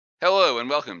Hello and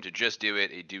welcome to Just Do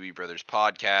It, a Dewey Brothers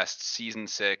podcast, season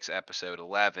 6, episode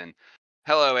 11.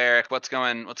 Hello, Eric. What's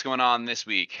going on this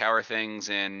week? How are things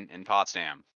in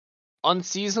Potsdam?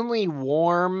 Unseasonably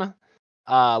warm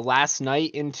last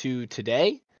night into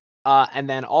today. And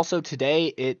then also today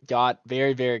it got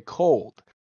very, very cold.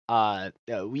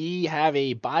 We have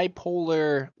a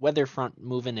bipolar weather front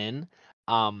moving in.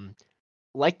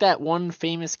 Like that one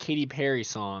famous Katy Perry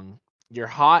song, you're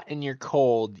hot and you're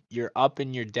cold, you're up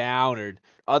and you're down, or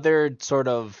other sort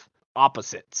of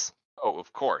opposites. Oh,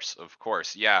 of course.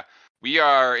 Yeah, we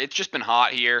are. It's just been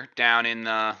hot here down in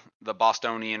the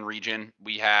Bostonian region.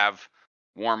 We have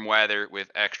warm weather with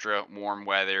extra warm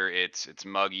weather. It's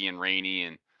muggy and rainy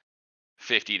and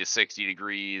 50 to 60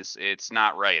 degrees. It's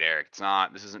not right, Eric. It's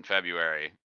not. This isn't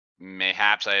February.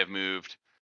 Mayhaps I have moved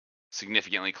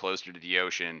significantly closer to the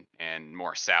ocean and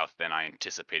more south than I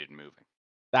anticipated moving.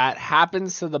 That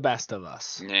happens to the best of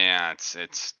us. Yeah,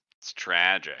 it's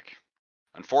tragic.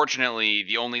 Unfortunately,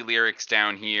 the only lyrics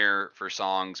down here for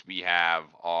songs we have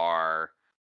are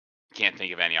can't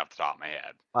think of any off the top of my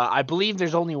head. I believe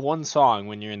there's only one song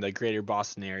when you're in the greater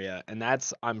Boston area, and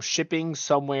that's I'm shipping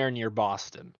somewhere near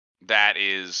Boston. That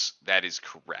is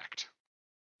correct.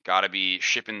 Got to be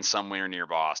shipping somewhere near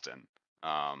Boston.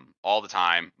 All the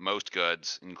time, most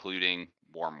goods, including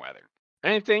warm weather.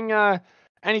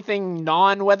 Anything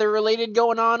non-weather related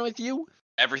going on with you?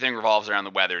 Everything revolves around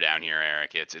the weather down here,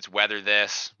 Eric. It's weather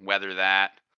this, weather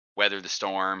that, weather the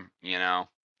storm.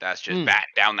 That's just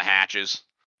batting down the hatches.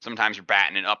 Sometimes you're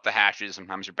batting up the hatches.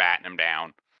 Sometimes you're batting them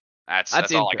down. That's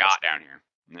all I got down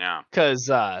here. Yeah. Because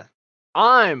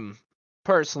I'm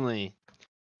personally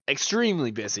extremely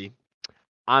busy.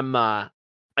 I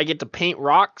get to paint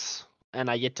rocks, and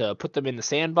I get to put them in the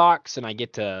sandbox, and I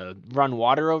get to run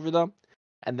water over them,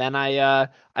 and then I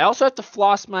also have to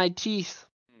floss my teeth.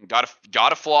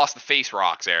 Gotta floss the face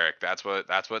rocks, Eric. That's what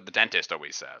the dentist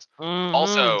always says.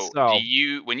 Also,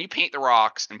 when you paint the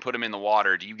rocks and put them in the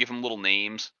water, do you give them little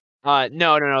names?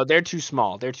 No. They're too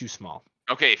small.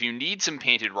 Okay, if you need some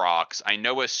painted rocks, I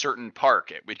know a certain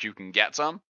park at which you can get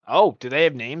some. Oh, do they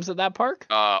have names at that park?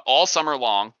 All summer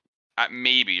long.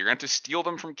 Maybe you're going to have to steal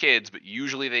them from kids, but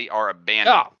usually they are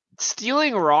abandoned. Oh,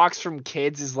 stealing rocks from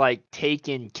kids is like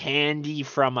taking candy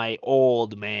from an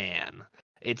old man.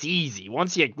 It's easy.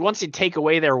 Once you take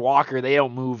away their walker, they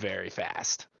don't move very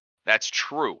fast. That's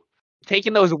true.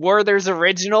 Taking those Werther's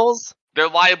originals, they're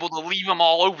liable to leave them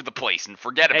all over the place and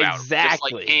forget about them, just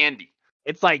like candy.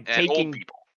 It's like taking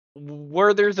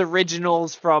Werther's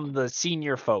originals from the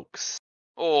senior folks.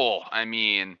 Oh, I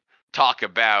mean, talk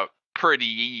about pretty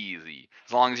easy,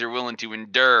 as long as you're willing to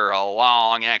endure a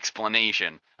long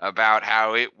explanation about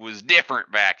how it was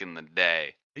different back in the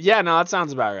day. Yeah, no, that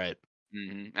sounds about right.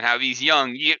 Mm-hmm. And how these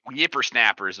young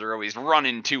yippersnappers are always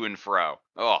running to and fro.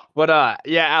 Oh, but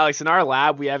yeah, Alex, in our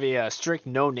lab we have a strict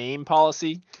no name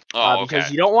policy. Okay.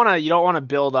 Because you don't want to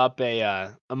build up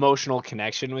a emotional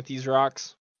connection with these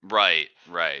rocks. Right.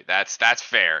 That's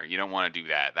fair. You don't want to do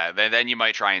that. Then you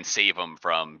might try and save them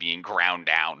from being ground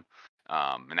down,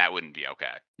 and that wouldn't be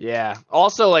okay. Yeah.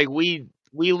 Also, like we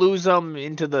lose them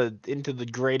into the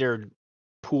greater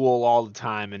pool all the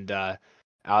time, and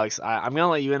Alex, I'm gonna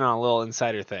let you in on a little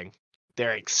insider thing.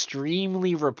 They're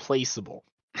extremely replaceable.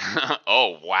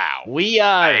 Oh wow.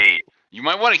 You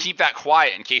might want to keep that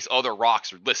quiet in case other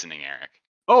rocks are listening, Eric.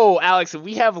 Oh, Alex,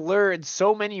 we have lured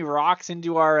so many rocks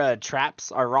into our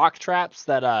traps, our rock traps,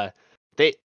 that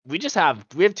we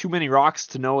have too many rocks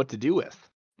to know what to do with.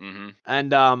 Mm-hmm.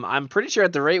 And I'm pretty sure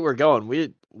at the rate we're going,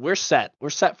 we're set.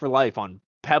 We're set for life on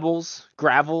pebbles,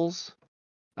 gravels,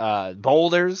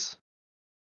 boulders,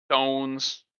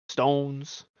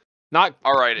 stones. Not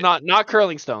all right. Not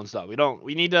curling stones though.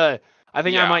 We need to. I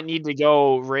think I might need to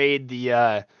go raid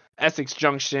the Essex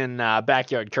Junction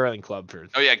backyard curling club for.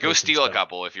 Oh yeah, go steal a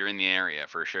couple if you're in the area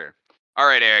for sure. All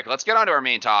right, Eric, let's get on to our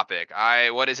main topic.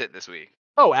 What is it this week?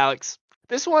 Oh, Alex,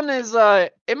 this one is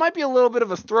it might be a little bit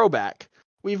of a throwback.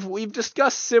 We've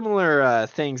discussed similar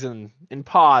things in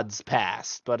pods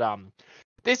past, but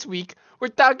this week we're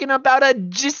talking about a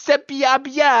Giuseppe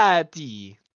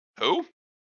Abbiati. Who?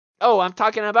 Oh, I'm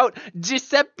talking about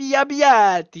Giuseppe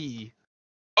Abbiati.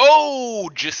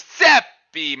 Oh,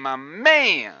 Giuseppe, my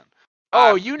man.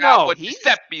 Oh, you know what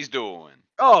Giuseppe's doing.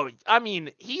 Oh, I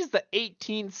mean, he's the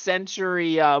 18th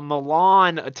century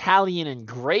Milan Italian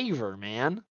engraver,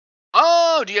 man.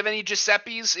 Oh, do you have any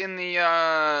Giuseppes in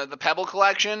the Pebble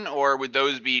collection, or would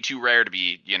those be too rare to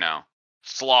be,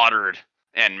 slaughtered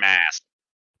en masse?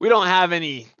 We don't have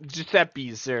any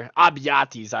Giuseppes or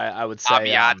Abbiatis, I would say.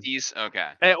 Abbiatis?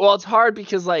 Okay. Well, it's hard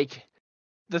because, like,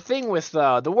 the thing with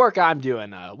the work I'm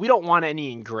doing, we don't want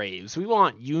any engraves. We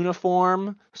want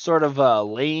uniform, sort of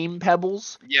lame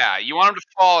pebbles. Yeah, you want them to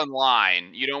fall in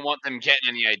line. You don't want them getting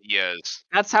any ideas.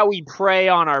 That's how we prey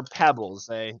on our pebbles.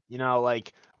 You know,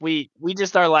 like we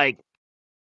just are like,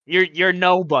 you're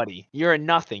nobody. You're a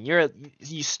nothing.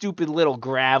 You stupid little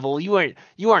gravel. You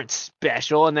aren't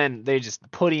special. And then they just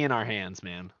put it in our hands,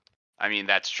 man. I mean,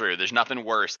 that's true. There's nothing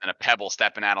worse than a pebble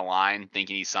stepping out of line,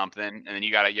 thinking he's something, and then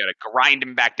you gotta grind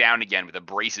him back down again with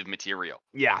abrasive material.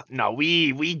 Yeah, no,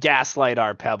 we gaslight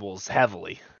our pebbles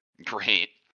heavily. Great.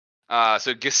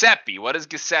 So Giuseppe, what is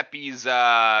Giuseppe's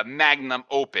magnum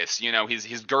opus? You know,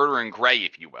 his Girder and Gray,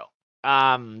 if you will.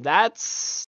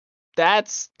 That's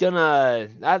that's a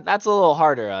little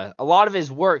harder. A lot of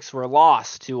his works were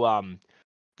lost to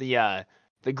the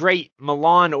great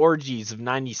Milan orgies of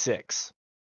 '96.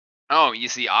 Oh, you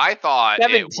see, I thought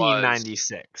it was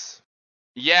 1796.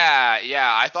 Yeah,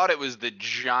 I thought it was the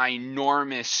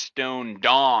ginormous stone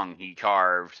dong he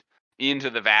carved into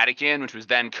the Vatican, which was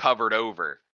then covered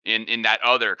over in that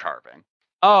other carving.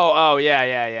 Oh,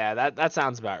 yeah. That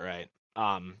sounds about right.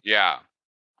 Yeah.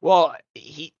 Well,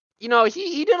 he did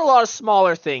a lot of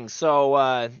smaller things.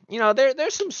 So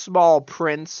there's some small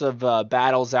prints of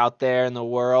battles out there in the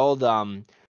world.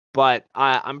 But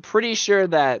I'm pretty sure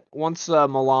that once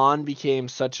Milan became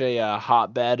such a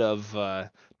hotbed of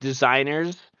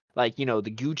designers, like the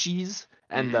Gucci's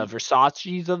and the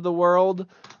Versace's of the world,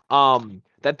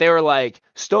 that they were like,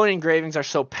 stone engravings are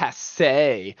so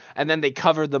passe, and then they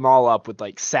covered them all up with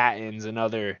like satins and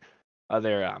other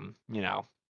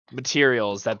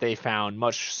materials that they found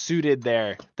much suited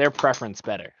their preference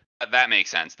better. That makes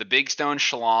sense. The big stone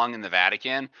schlong in the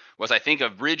Vatican was, I think,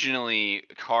 originally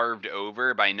carved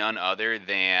over by none other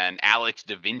than Alex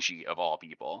da Vinci, of all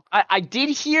people. I did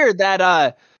hear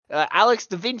that Alex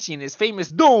da Vinci in his famous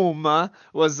Dome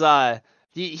was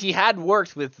he had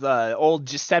worked with old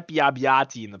Giuseppe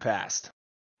Abbiati in the past.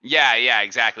 Yeah,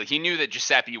 exactly. He knew that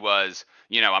Giuseppe was,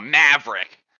 a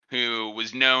maverick who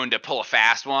was known to pull a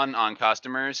fast one on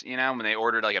customers. When they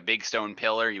ordered like a big stone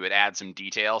pillar, you would add some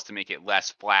details to make it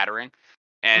less flattering.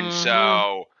 And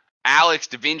so Alex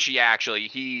da Vinci actually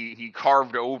he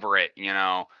carved over it,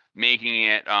 making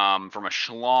it from a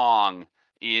schlong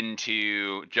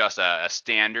into just a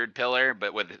standard pillar,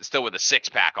 but still with a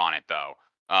 6-pack on it though.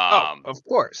 Of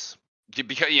course.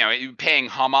 Because paying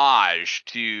homage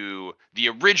to the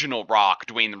original Rock,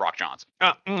 Dwayne the Rock Johnson.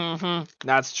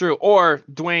 That's true. Or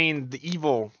Dwayne the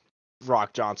Evil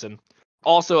Rock Johnson,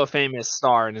 also a famous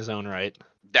star in his own right.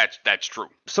 That's true.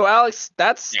 So Alex,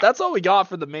 that's all we got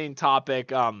for the main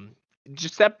topic.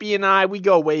 Giuseppe and I, we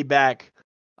go way back.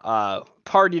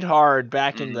 Partied hard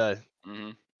back in the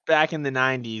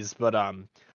 90s, but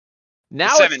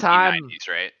now it's time. 90s,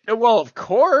 right? Well, of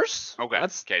course. Okay.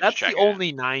 That's the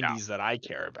only 90s that I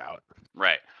care about.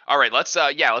 Right. All right. Let's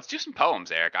do some poems,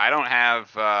 Eric. I don't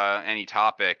have any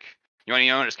topic. You want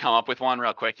to just come up with one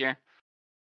real quick here?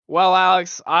 Well,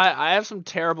 Alex, I have some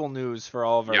terrible news for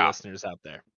all of our listeners out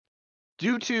there.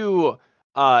 Due to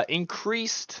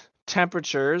increased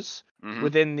temperatures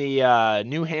within the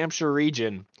New Hampshire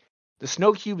region, the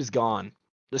snow cube is gone.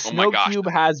 The snow cube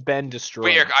has been destroyed.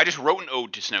 Wait, Eric, I just wrote an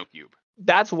ode to snow cube.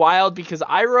 That's wild because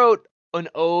I wrote an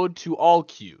ode to all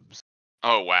cubes.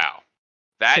 Oh, wow.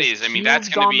 That's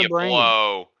going to be a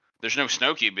blow. There's no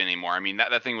snow cube anymore. I mean,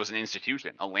 that thing was an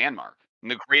institution, a landmark in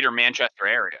the greater Manchester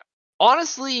area.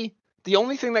 Honestly, the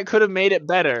only thing that could have made it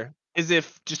better is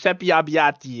if Giuseppe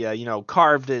Abbiati,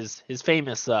 carved his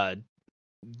famous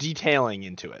detailing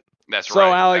into it. That's right.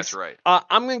 So, Alex, that's right.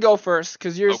 I'm going to go first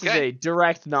because yours is a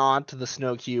direct nod to the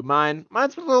snow cube. Mine's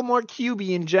a little more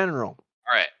cubey in general.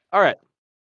 All right.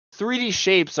 3D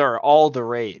shapes are all the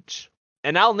rage.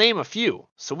 And I'll name a few,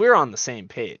 so we're on the same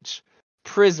page.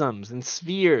 Prisms and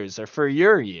spheres are for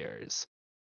your ears.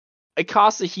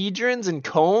 Icosahedrons and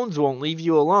cones won't leave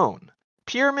you alone.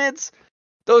 Pyramids,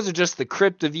 those are just the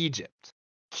crypt of Egypt.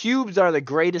 Cubes are the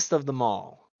greatest of them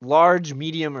all. Large,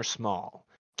 medium, or small.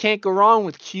 Can't go wrong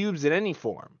with cubes in any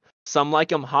form. Some like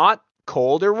them hot,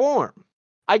 cold, or warm.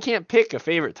 I can't pick a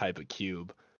favorite type of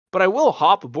cube, but I will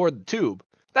hop aboard the tube.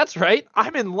 That's right,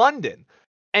 I'm in London.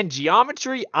 And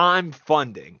geometry, I'm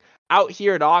funding. Out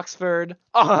here at Oxford,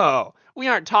 we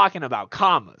aren't talking about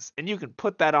commas, and you can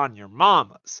put that on your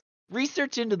mamas.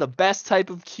 Research into the best type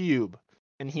of cube.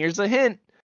 And here's a hint.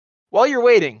 While you're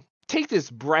waiting, take this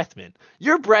breath mint.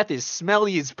 Your breath is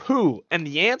smelly as poo, and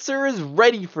the answer is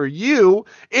ready for you.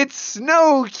 It's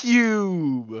Snow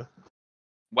Cube.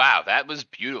 Wow, that was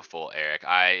beautiful, Eric.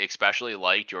 I especially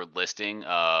liked your listing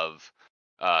of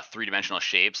three-dimensional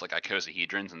shapes like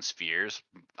icosahedrons and spheres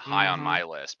high on my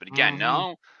list. But again,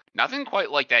 no Nothing quite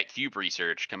like that cube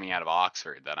research coming out of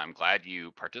Oxford that I'm glad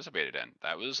you participated in.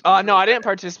 That was No, really I didn't good.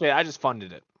 participate. I just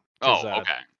funded it because Oh,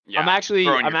 okay. I'm Yeah. actually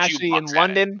Throwing I'm your cube actually in bucks at it.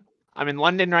 London. I'm in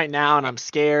London right now, and I'm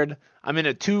scared. I'm in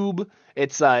a tube.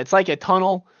 It's like a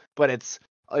tunnel, but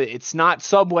it's not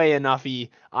subway enoughy.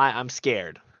 I'm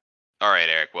scared. All right,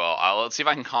 Eric. Well, let's see if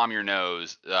I can calm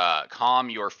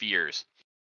your fears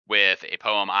with a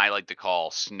poem I like to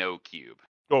call Snow Cube.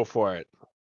 Go for it.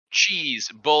 Cheese,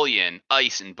 bullion,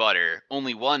 ice, and butter.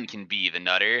 Only one can be the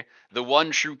nutter. The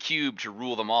one true cube to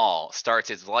rule them all starts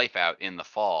its life out in the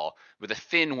fall with a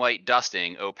thin white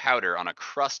dusting, powder on a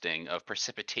crusting of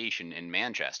precipitation in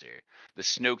Manchester. The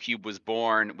snow cube was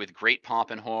born with great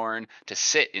pomp and horn to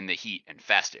sit in the heat and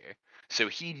fester. So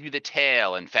heed you the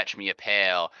tale and fetch me a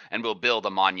pail, and we'll build a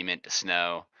monument to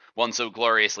snow. One so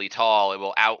gloriously tall it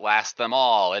will outlast them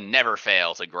all and never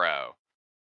fail to grow.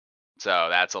 So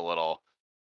that's a little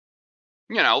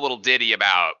ditty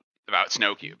about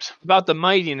snow cubes. About the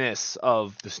mightiness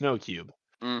of the snow cube.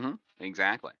 Mm-hmm.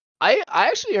 Exactly. I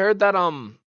actually heard that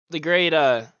the great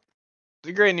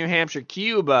New Hampshire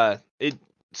cube it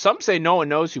some say no one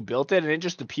knows who built it and it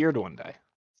just appeared one day.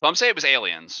 Some say it was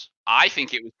aliens. I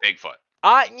think it was Bigfoot.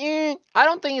 I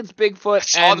don't think it's I Bigfoot.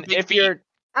 saw the And big if feet. you're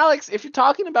Alex, if you're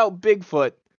talking about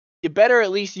Bigfoot, you better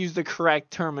at least use the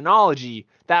correct terminology.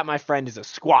 That, my friend, is a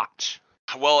squatch.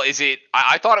 Well, is it?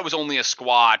 I thought it was only a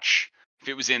squatch if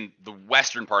it was in the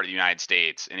western part of the United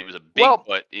States, and it was a Well,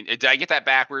 Bigfoot. Did I get that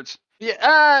backwards?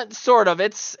 yeah, sort of.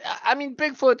 I mean,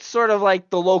 Bigfoot's sort of like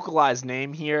the localized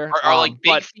name here. Are like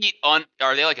big But feet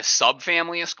are they like a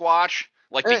subfamily of squatch,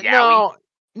 like the Yowie? no,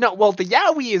 no. Well, the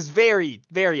Yowie is very,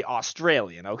 very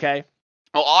Australian. Okay.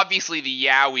 Well, obviously the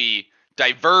Yowie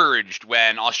diverged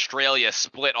when Australia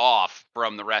split off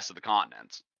from the rest of the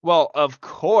continents. Well, of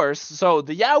course. So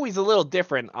the Yowie's a little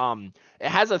different. It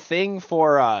has a thing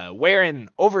for wearing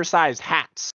oversized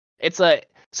hats.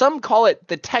 Some call it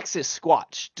the Texas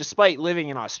Squatch, despite living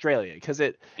in Australia, because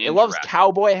it loves Interesting.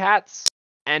 cowboy hats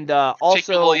and also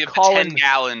Particularly of the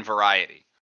 10-gallon variety.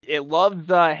 it loves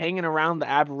hanging around the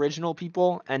Aboriginal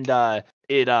people, and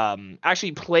it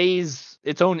actually plays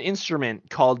its own instrument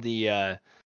called the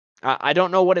I don't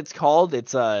know what it's called.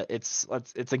 It's a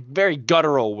very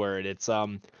guttural word.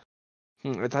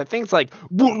 I think it's like,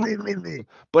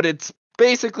 but it's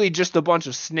basically just a bunch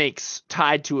of snakes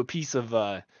tied to a piece of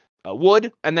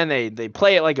wood, and then they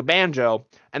play it like a banjo,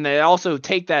 and they also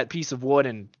take that piece of wood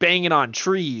and bang it on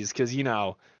trees because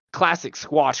classic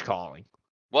squash calling.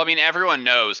 Well, I mean, everyone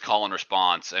knows call and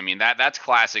response. I mean, that's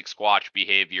classic squatch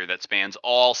behavior that spans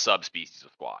all subspecies of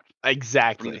squatch, from the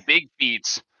Exactly. big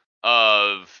feets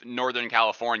of Northern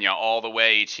California all the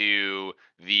way to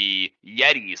the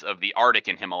Yetis of the Arctic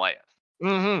and Himalayas.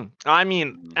 I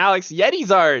mean, Alex,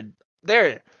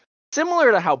 they're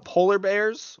similar to how polar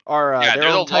bears are Yeah, their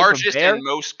they're own the type of largest bear. and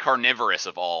most carnivorous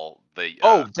of all the.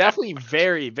 Definitely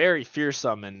very, very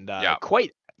fearsome and Yeah.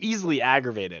 quite easily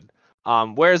aggravated.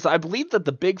 Whereas I believe that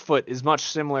the Bigfoot is much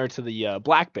similar to the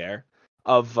black bear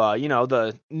of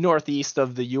the northeast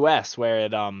of the U.S., where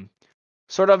it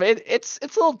it's a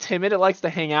little timid. It likes to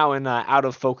hang out in out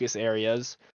of focus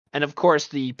areas, and of course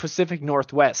the Pacific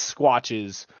Northwest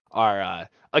squatches are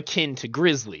akin to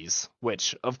grizzlies,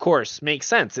 which of course makes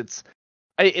sense.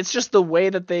 It's just the way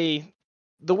that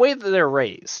they're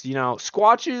raised.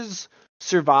 Squatches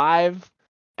survive,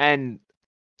 and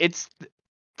it's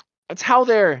how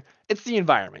it's the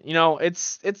environment.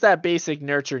 It's that basic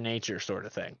nurture nature sort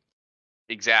of thing.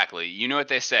 Exactly. You know what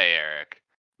they say, Eric.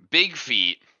 Big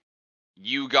feet,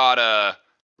 you gotta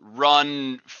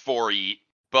run for eat.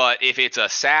 But if it's a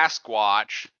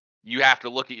Sasquatch, you have to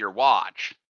look at your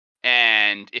watch.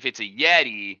 And if it's a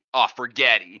Yeti, oh,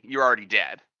 forget-y. You're already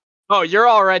dead. Oh, you're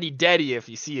already deady if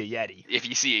you see a Yeti. If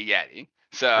you see a Yeti.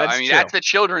 So, That's I mean, true. that's the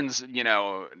children's,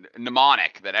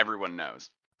 mnemonic that everyone knows.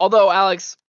 Although,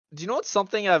 Alex, do you know what's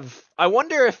something I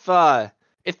wonder if the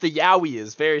Yowie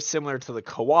is very similar to the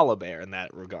koala bear in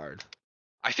that regard.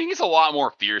 I think it's a lot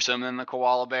more fearsome than the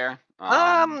koala bear.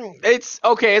 It's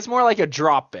okay. It's more like a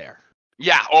drop bear.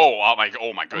 Yeah. Oh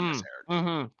my goodness,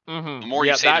 Eric. The more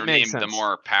you say that their name, makes the sense.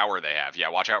 more power they have. Yeah,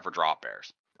 watch out for drop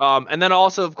bears. And then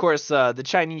also, of course, the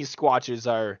Chinese squatches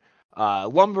are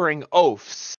lumbering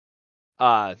oafs,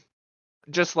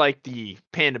 just like the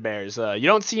panda bears. You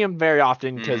don't see them very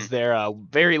often because their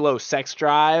very low sex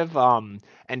drive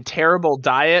and terrible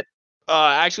diet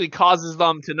actually causes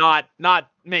them to not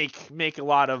make a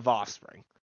lot of offspring.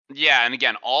 Yeah, and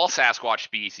again, all Sasquatch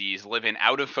species live in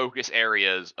out of focus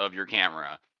areas of your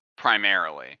camera,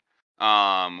 primarily.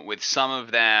 With some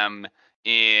of them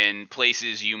in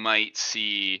places you might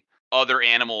see other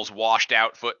animals' washed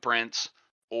out footprints,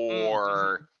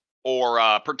 or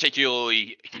or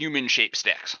particularly human-shaped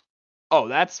sticks? Oh,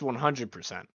 that's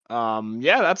 100%.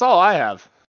 Yeah, that's all I have.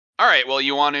 All right. Well,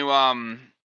 you want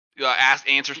to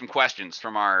answer some questions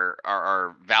from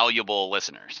our valuable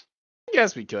listeners. I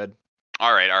guess we could.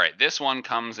 All right, all right. This one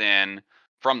comes in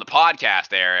from the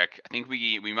podcast, Eric. I think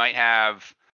we might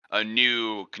have a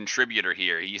new contributor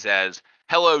here. He says,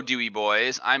 "Hello, Dewey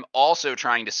boys. I'm also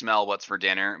trying to smell what's for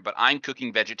dinner, but I'm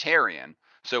cooking vegetarian.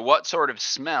 So what sort of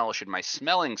smell should my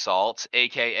smelling salts,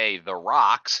 aka the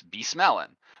rocks, be smelling?"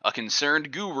 A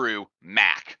concerned guru,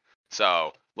 Mac.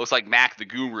 So looks like Mac the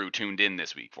guru tuned in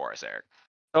this week for us, Eric.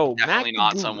 Oh, Definitely Mac the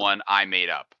not Guru. someone I made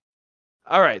up.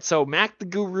 All right, so Mac the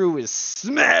Guru is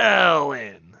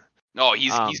smelling. Oh,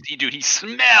 he's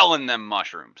smelling them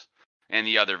mushrooms and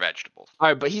the other vegetables. All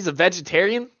right, but he's a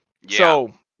vegetarian. Yeah,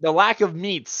 So the lack of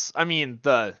meats, I mean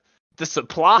the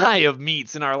supply of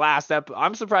meats in our last episode,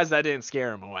 I'm surprised that didn't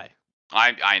scare him away.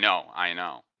 I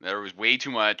know. There was way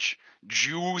too much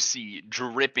juicy,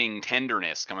 dripping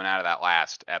tenderness coming out of that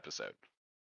last episode.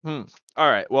 All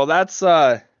right, well that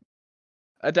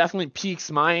definitely piques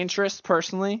my interest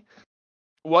personally.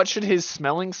 What should his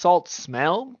smelling salt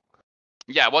smell?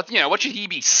 Yeah, what should he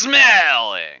be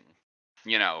smelling? For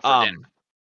dinner.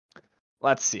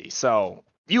 Let's see. So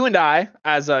you and I,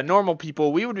 as normal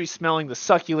people, we would be smelling the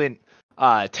succulent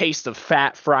taste of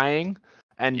fat frying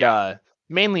and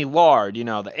mainly lard,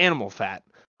 the animal fat.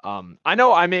 I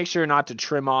know I make sure not to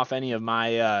trim off any of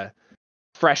my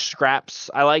fresh scraps.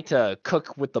 I like to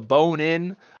cook with the bone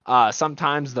in,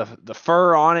 sometimes the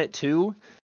fur on it too.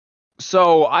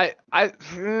 So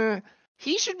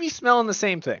he should be smelling the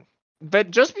same thing.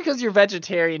 But just because you're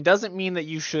vegetarian doesn't mean that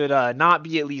you should not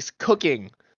be at least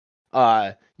cooking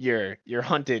your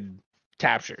hunted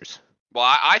captures. Well,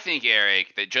 I think,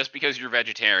 Eric, that just because you're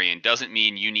vegetarian doesn't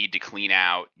mean you need to clean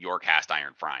out your cast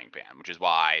iron frying pan, which is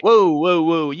why.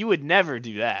 Whoa! You would never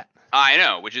do that. I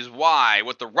know, which is why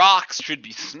what the rocks should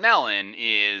be smelling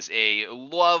is a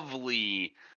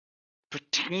lovely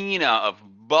patina of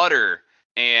butter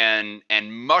and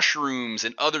mushrooms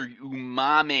and other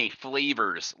umami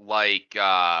flavors like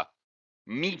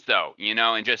miso,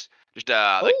 and just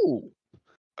like,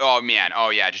 oh man, oh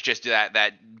yeah, just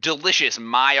that delicious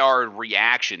Maillard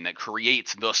reaction that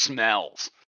creates the smells.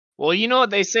 Well, you know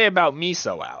what they say about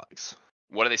miso, Alex.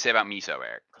 What do they say about miso,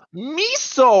 Eric?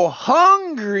 Miso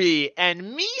hungry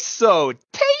and miso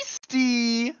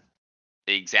tasty.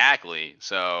 Exactly.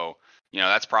 So,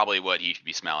 that's probably what he should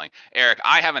be smelling. Eric,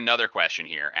 I have another question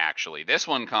here, actually. This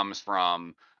one comes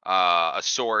from a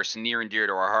source near and dear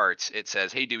to our hearts. It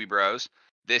says, "Hey, Dewey Bros.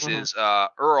 This is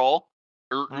Earl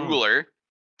Uller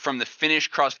from the Finnish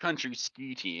cross-country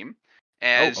ski team.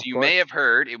 As you may have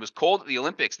heard, it was cold at the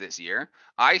Olympics this year.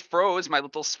 I froze my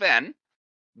little Sven.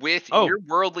 With your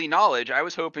worldly knowledge, I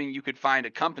was hoping you could find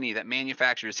a company that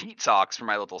manufactures heat socks for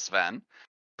my little Sven.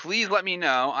 Please let me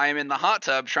know. I am in the hot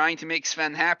tub trying to make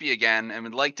Sven happy again and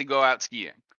would like to go out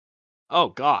skiing." Oh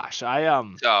gosh,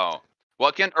 So,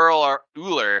 what can Earl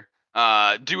Uller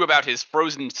do about his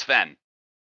frozen Sven?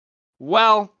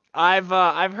 Well,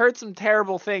 I've heard some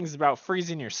terrible things about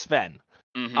freezing your Sven.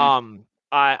 Mm-hmm.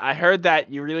 I heard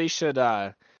that you really should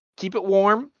keep it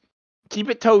warm, keep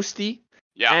it toasty.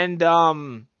 Yeah.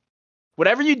 And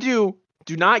whatever you do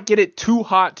not get it too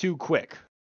hot too quick.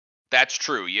 That's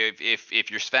true. If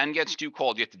your Sven gets too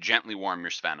cold, you have to gently warm your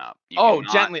Sven up.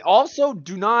 Gently. Also,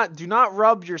 do not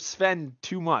rub your Sven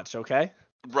too much, okay?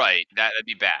 Right. That'd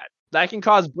be bad. That can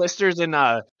cause blisters and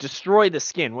destroy the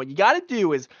skin. What you got to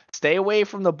do is stay away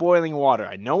from the boiling water.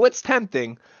 I know it's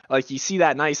tempting. Like, you see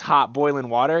that nice hot boiling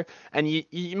water, and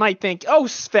you might think, "Oh,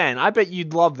 Sven, I bet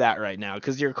you'd love that right now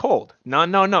because you're cold." No,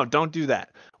 don't do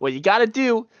that. What you got to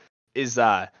do is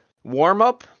warm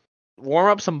up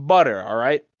some butter, all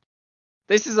right?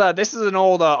 This is an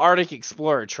old Arctic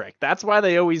explorer trick. That's why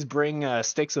they always bring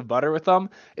sticks of butter with them.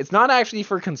 It's not actually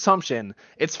for consumption.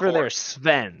 It's for their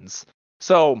Svens.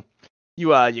 So you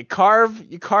carve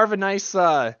a nice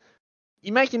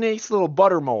you make a nice little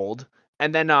butter mold,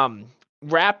 and then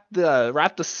wrap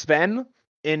the Sven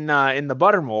in the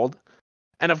butter mold.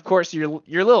 And of course your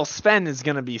little Sven is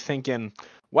gonna be thinking,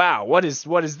 "Wow, what is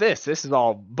this? This is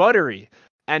all buttery."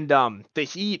 And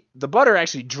the butter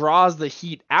actually draws the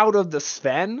heat out of the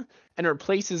Sven and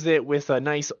replaces it with a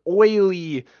nice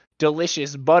oily,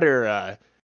 delicious butter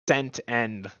scent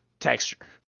and texture.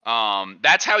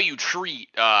 That's how you treat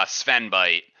Sven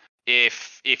bite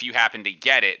if you happen to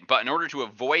get it. But in order to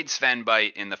avoid Sven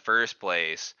bite in the first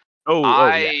place,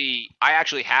 I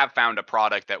actually have found a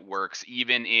product that works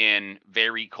even in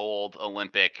very cold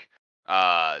Olympic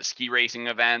ski racing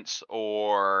events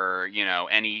or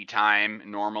any time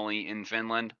normally in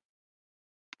Finland.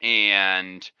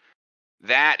 and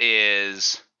that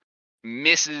is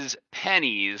Mrs.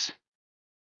 Penny's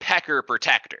Pecker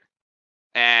Protector.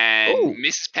 And Ooh.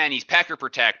 Mrs. Penny's Pecker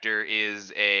Protector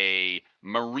is a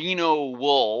merino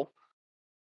wool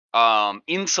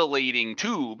insulating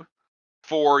tube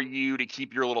for you to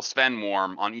keep your little Sven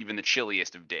warm on even the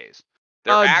chilliest of days.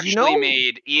 They're Do you actually know?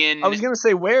 made in I was gonna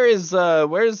say, where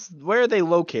are they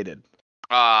located?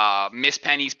 Miss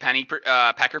Penny's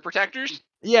Pecker Protectors.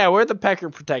 Yeah, where are the Pecker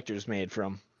Protectors made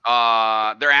from?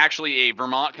 They're actually a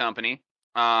Vermont company.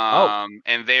 Oh.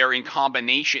 And they are in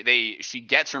combination. She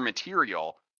gets her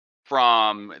material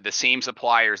from the same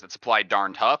suppliers that supply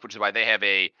Darn Tough, which is why they have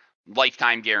a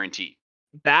lifetime guarantee,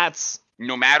 That's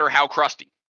no matter how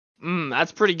crusty.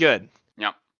 that's pretty good.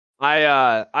 Yep.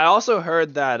 I also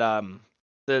heard that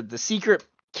the secret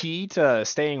key to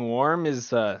staying warm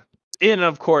is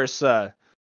of course the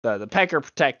Pecker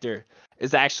Protector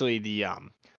is actually the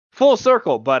full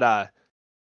circle, but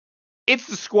it's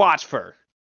the Squatch fur.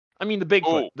 I mean the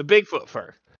Bigfoot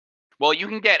fur. Well, you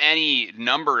can get any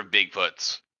number of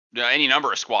Bigfoots, any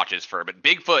number of Squatches fur, but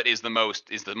Bigfoot is the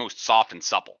most soft and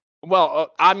supple. Well,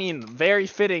 I mean, very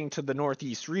fitting to the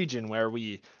Northeast region where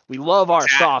we love our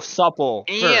soft, supple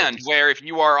and furs. where if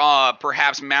you are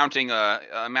perhaps mounting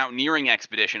a mountaineering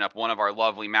expedition up one of our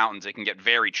lovely mountains, it can get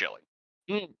very chilly,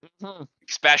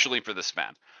 especially for the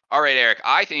Sven. All right, Eric,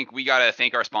 I think we got to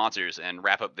thank our sponsors and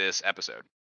wrap up this episode.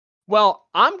 Well,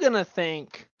 I'm gonna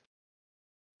thank.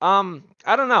 I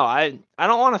don't know. I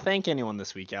don't want to thank anyone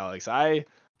this week, Alex.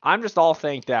 I'm just all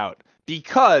thanked out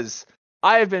because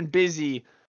I have been busy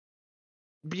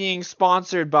being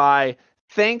sponsored by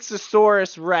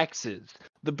Thanksosaurus Rexes,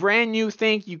 the brand new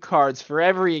thank you cards for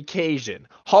every occasion.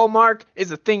 Hallmark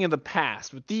is a thing of the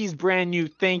past. With these brand new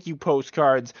thank you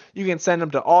postcards, you can send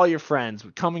them to all your friends,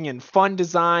 coming in fun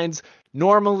designs,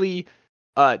 normally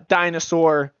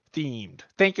dinosaur themed.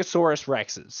 Thankosaurus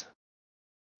Rexes.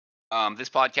 This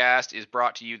podcast is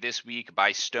brought to you this week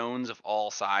by stones of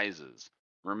all sizes.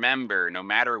 Remember, no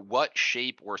matter what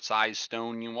shape or size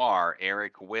stone you are,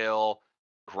 Eric will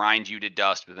grind you to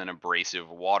dust with an abrasive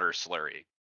water slurry.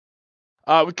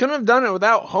 We couldn't have done it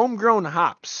without homegrown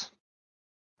hops.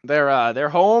 They're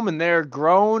home and they're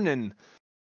grown, and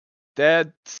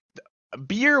that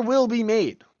beer will be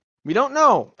made. We don't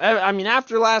know. I mean,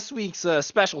 after last week's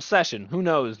special session, who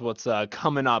knows what's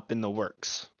coming up in the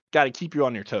works. Got to keep you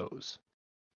on your toes.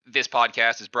 This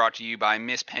podcast is brought to you by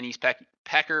Miss Penny's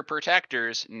Pecker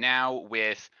Protectors, now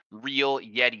with real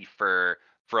Yeti fur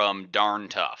from Darn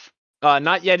Tough.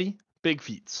 Not Yeti, Big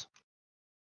Feets.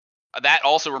 That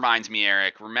also reminds me,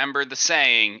 Eric, remember the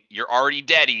saying, you're already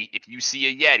deady if you see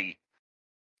a Yeti.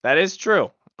 That is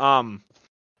true. And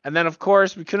then, of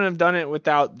course, we couldn't have done it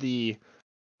without the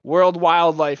World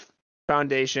Wildlife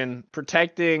Foundation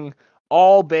protecting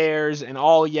all bears and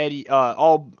all Yeti,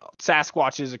 all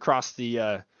Sasquatches across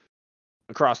the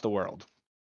world.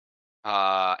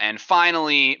 And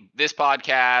finally, this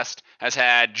podcast has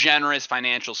had generous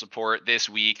financial support this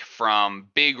week from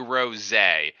Big Rose.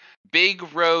 Big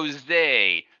Rose,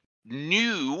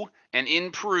 new and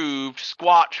improved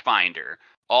Squatch Finder.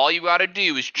 All you gotta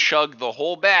do is chug the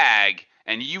whole bag,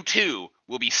 and you too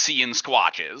will be seeing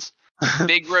squatches.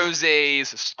 Big Rose's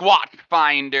Squatch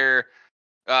Finder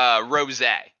Rose.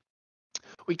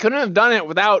 We couldn't have done it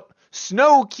without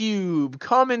Snow Cube.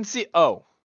 Come and see.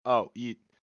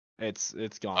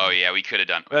 It's gone. Oh yeah, we could have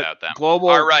done it without them.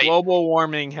 Global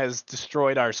warming has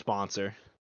destroyed our sponsor.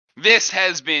 This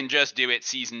has been Just Do It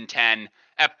Season 10,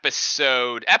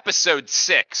 episode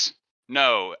 6.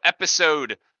 No,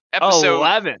 episode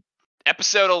 11.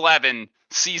 Episode 11,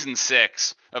 Season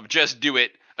 6 of Just Do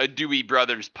It, a Dewey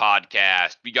Brothers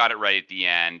podcast. We got it right at the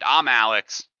end. I'm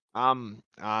Alex. I'm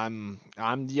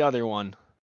the other one.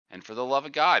 And for the love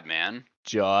of God, man,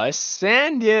 just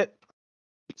send it.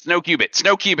 Snow cube it.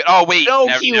 Oh wait,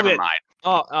 never mind.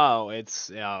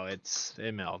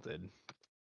 It melted.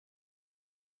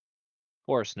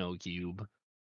 Poor Snow Cube.